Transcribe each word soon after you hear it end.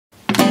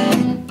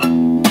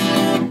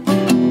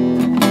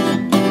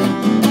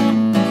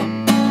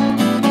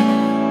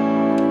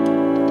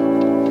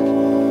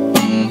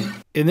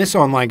In this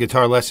online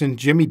guitar lesson,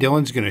 Jimmy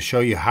Dillon's going to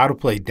show you how to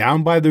play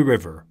Down by the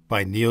River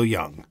by Neil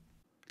Young.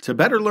 To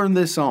better learn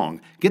this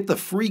song, get the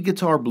free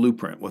guitar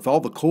blueprint with all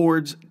the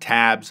chords,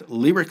 tabs,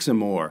 lyrics, and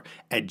more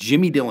at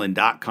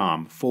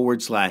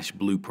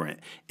jimmydillon.com/blueprint.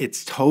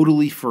 It's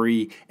totally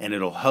free and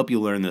it'll help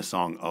you learn this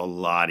song a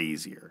lot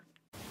easier.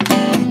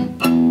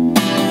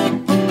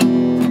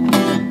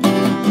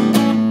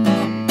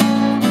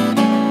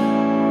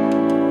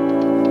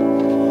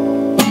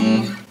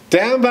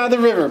 Down by the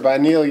River by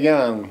Neil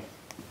Young.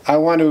 I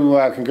want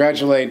to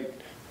congratulate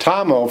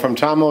Tomo from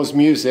Tomo's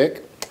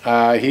Music.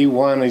 He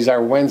won, he's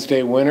our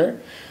Wednesday winner.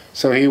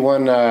 So he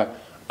won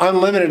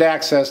unlimited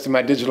access to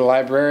my digital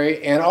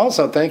library. And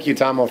also thank you,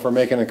 Tomo, for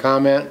making a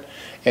comment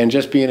and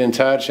just being in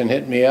touch and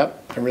hitting me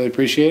up. I really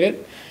appreciate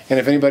it. And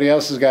if anybody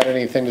else has got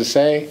anything to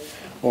say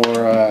or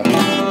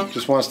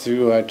just wants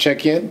to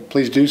check in,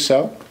 please do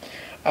so.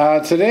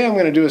 Today I'm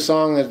going to do a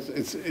song that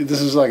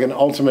this is like an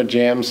ultimate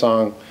jam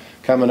song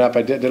coming up.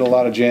 I did a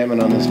lot of jamming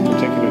on this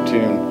particular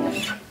tune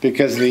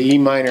because the E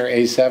minor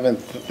A7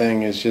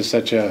 thing is just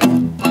such a... So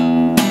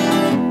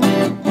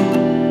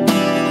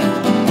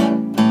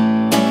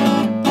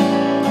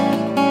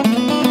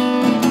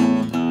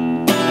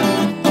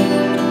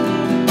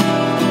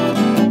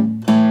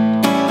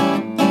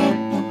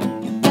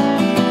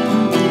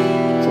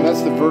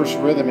that's the verse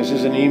rhythm. It's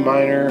just an E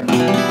minor,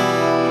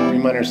 E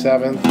minor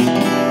 7th, the E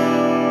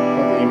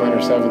minor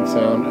 7th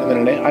sound, and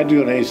then I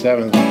do an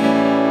A7th.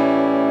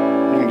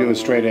 You can do a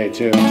straight A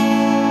too.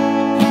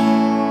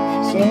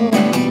 So,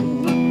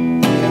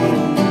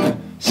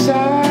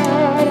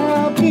 side,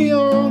 I'll be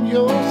on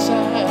your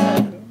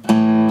side.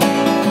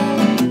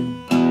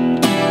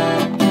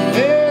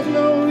 There's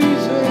no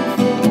reason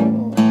for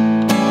you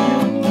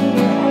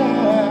to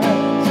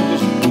hide. So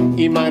just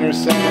E minor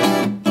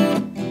 7,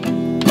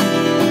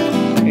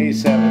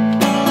 A7.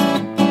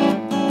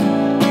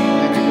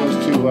 Then it goes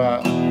to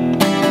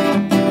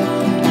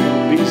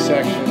B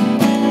section.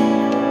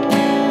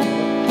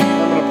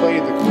 Play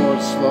the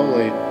chords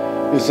slowly.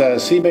 It's a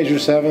C major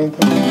 7th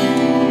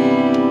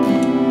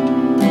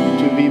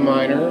to B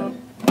minor.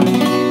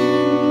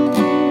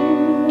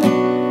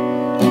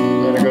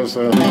 Then it goes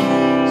to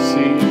C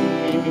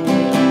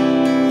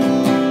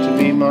to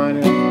B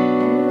minor.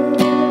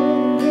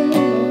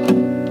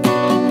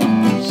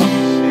 C.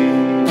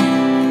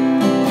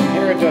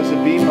 Here it does a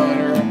B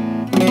minor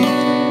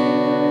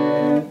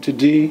to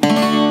D.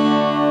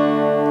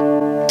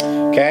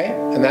 Okay,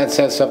 and that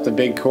sets up the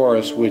big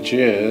chorus, which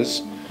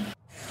is...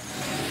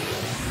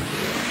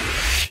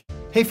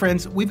 Hey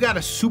friends, we've got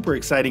a super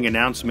exciting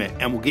announcement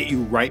and we'll get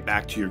you right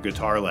back to your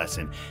guitar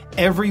lesson.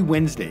 Every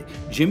Wednesday,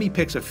 Jimmy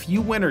picks a few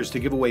winners to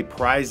give away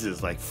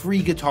prizes like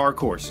free guitar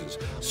courses,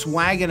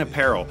 swag and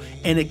apparel,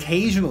 and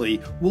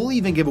occasionally we'll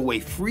even give away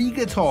free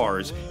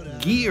guitars,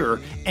 gear,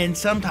 and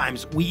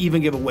sometimes we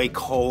even give away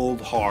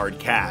cold, hard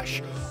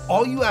cash.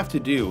 All you have to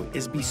do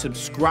is be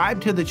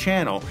subscribed to the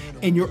channel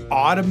and you're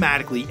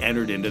automatically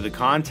entered into the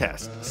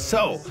contest.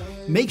 So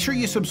make sure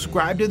you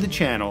subscribe to the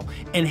channel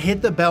and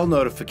hit the bell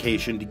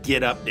notification to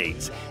get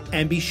updates.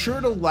 And be sure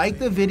to like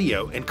the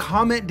video and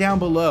comment down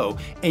below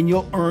and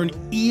you'll earn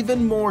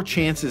even more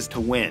chances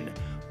to win.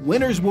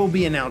 Winners will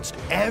be announced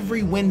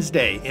every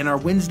Wednesday in our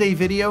Wednesday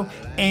video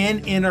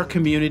and in our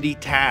community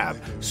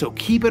tab. So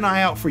keep an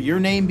eye out for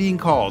your name being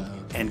called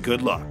and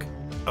good luck.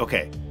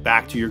 Okay,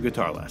 back to your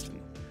guitar lesson.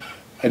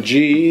 A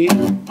G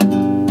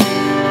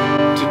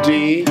to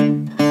D,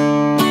 and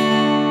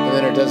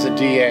then it does a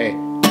DA.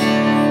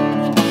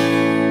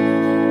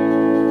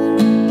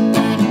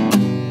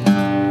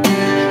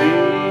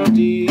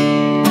 G, D,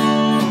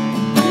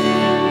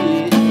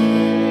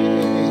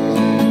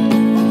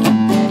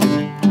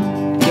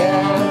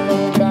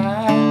 down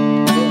by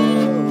the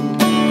river.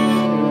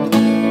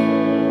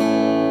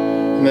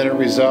 And then it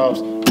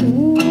resolves back to the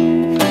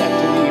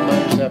E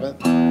minor 7th.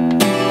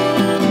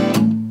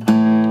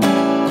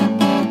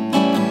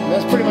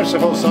 Pretty much the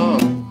whole song.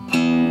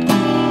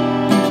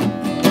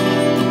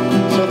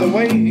 So the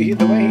way he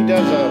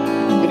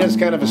does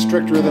kind of a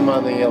strict rhythm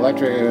on the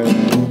electric.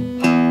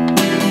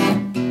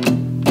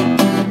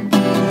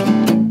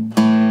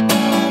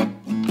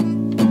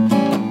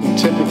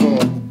 Typical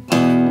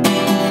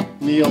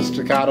Neil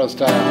staccato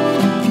style.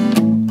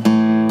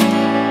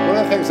 One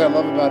of the things I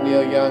love about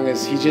Neil Young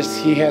is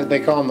they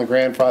call him the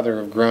grandfather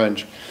of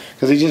grunge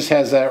because he just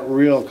has that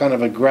real kind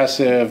of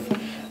aggressive,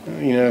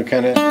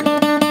 kind of.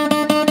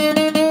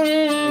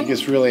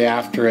 Gets really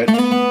after it,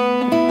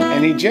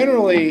 and he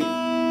generally,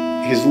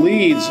 his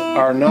leads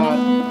are not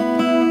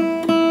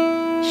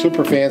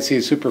super fancy,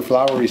 super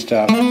flowery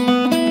stuff,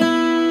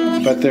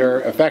 but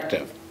they're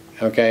effective,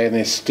 okay, and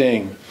they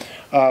sting.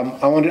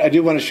 I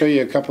do want to show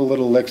you a couple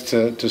little licks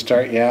to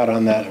start you out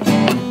on that. He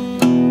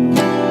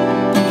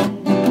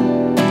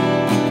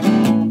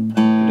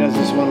does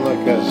this one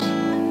lick goes.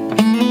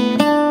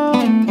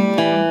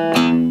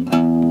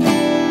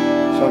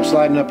 So I'm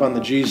sliding up on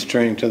the G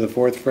string to the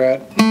 4th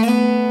fret.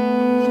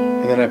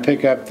 And then I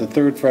pick up the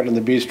 3rd fret on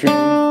the B string, D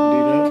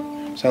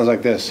note. Sounds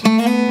like this.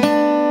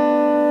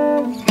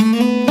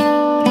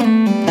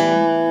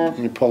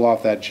 pull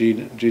off that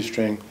G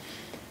string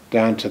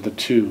down to the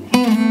 2,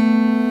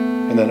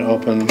 and then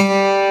open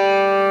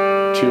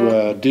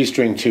to a D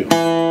string 2, which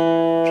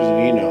is an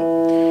E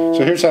note.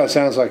 So here's how it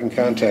sounds like in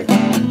context. So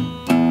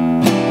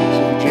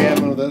if you're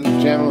jamming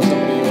with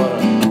somebody you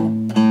want to.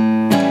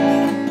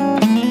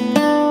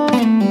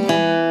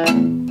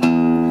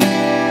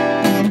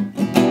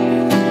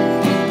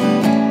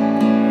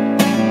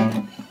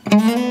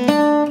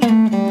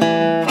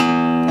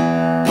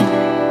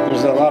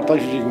 There's a lot of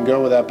places you can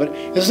go with that, but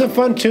this is a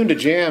fun tune to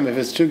jam if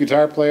it's 2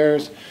 guitar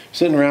players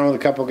sitting around with a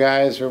couple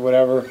guys or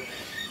whatever,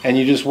 and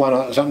you just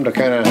want something to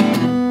kind of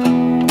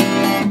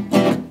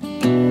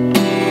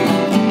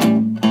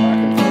back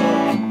and forth.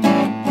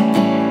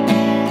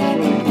 It's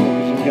really cool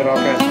because you can get all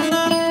kinds of.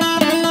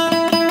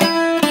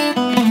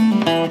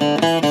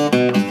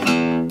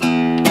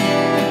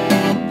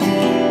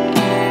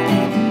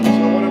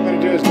 So what I'm going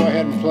to do is go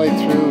ahead and play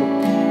through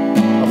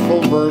a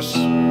full verse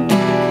and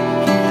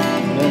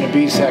then a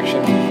B section,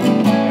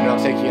 and I'll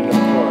take you into the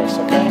chorus,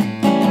 okay?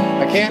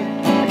 I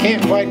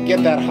can't quite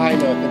get that high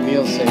note that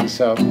Neil sings,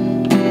 so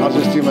I'll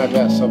just do my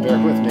best, so bear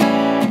with me.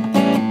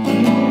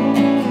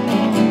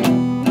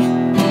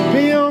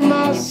 Be on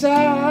my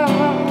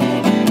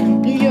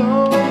side, be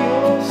on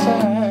your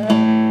side.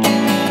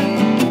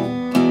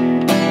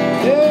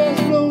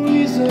 There's no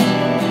reason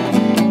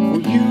for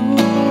you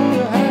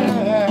to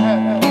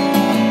hide.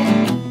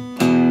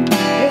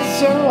 It's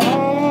so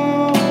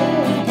hard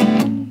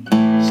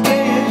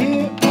staying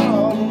here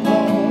all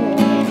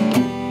alone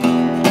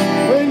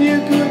when you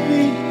could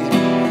be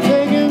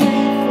taking me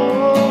for a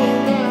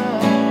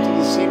ride. To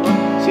the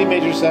C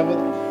major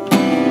 7th,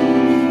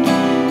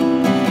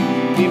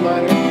 D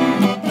minor,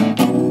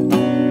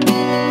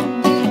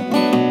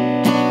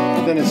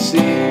 then a C,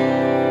 D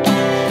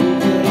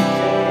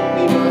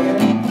minor,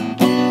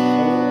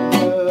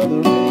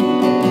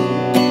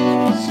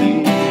 C,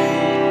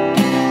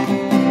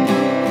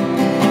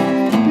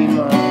 D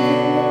minor,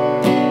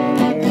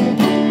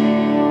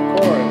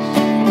 chorus,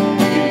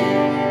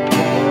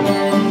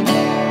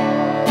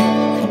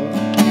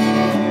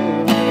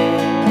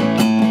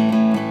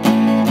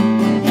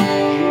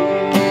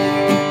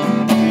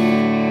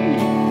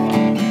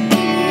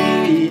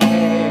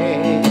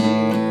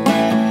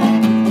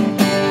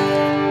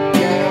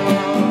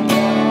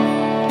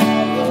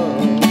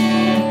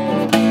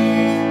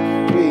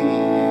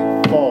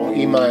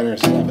 E minor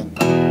 7.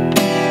 So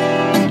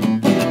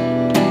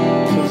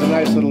there's a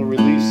nice little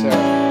release there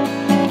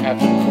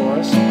after the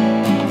chorus.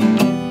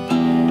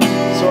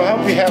 So I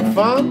hope you have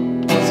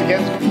fun. Once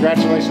again,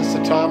 congratulations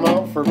to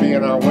Tomo for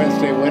being our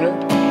Wednesday winner.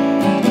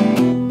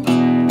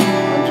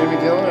 I'm Jimmy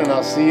Dillon, and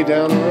I'll see you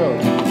down the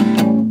road.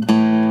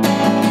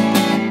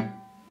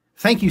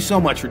 Thank you so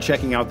much for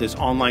checking out this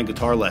online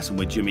guitar lesson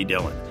with Jimmy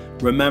Dillon.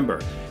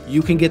 Remember,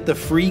 you can get the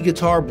free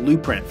guitar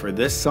blueprint for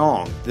this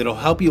song that'll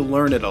help you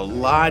learn it a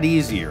lot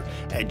easier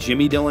at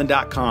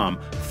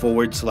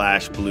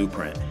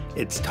jimmydillon.com/blueprint.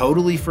 It's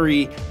totally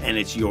free and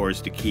it's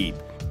yours to keep.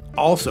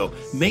 Also,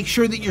 make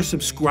sure that you're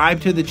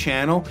subscribed to the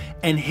channel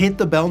and hit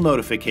the bell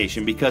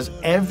notification, because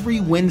every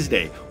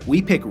Wednesday we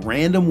pick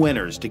random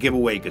winners to give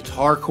away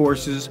guitar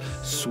courses,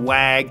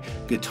 swag,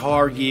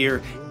 guitar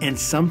gear, and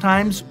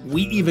sometimes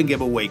we even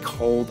give away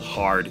cold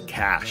hard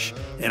cash.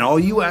 And all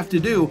you have to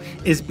do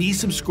is be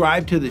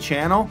subscribed to the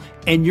channel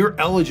and you're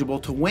eligible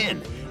to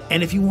win.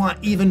 And if you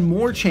want even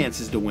more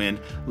chances to win,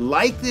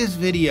 like this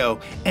video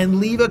and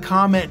leave a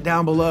comment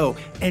down below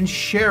and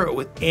share it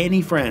with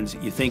any friends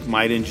you think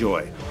might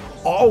enjoy.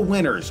 All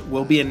winners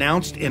will be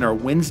announced in our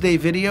Wednesday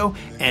video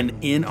and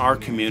in our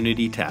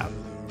community tab.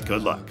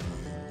 Good luck.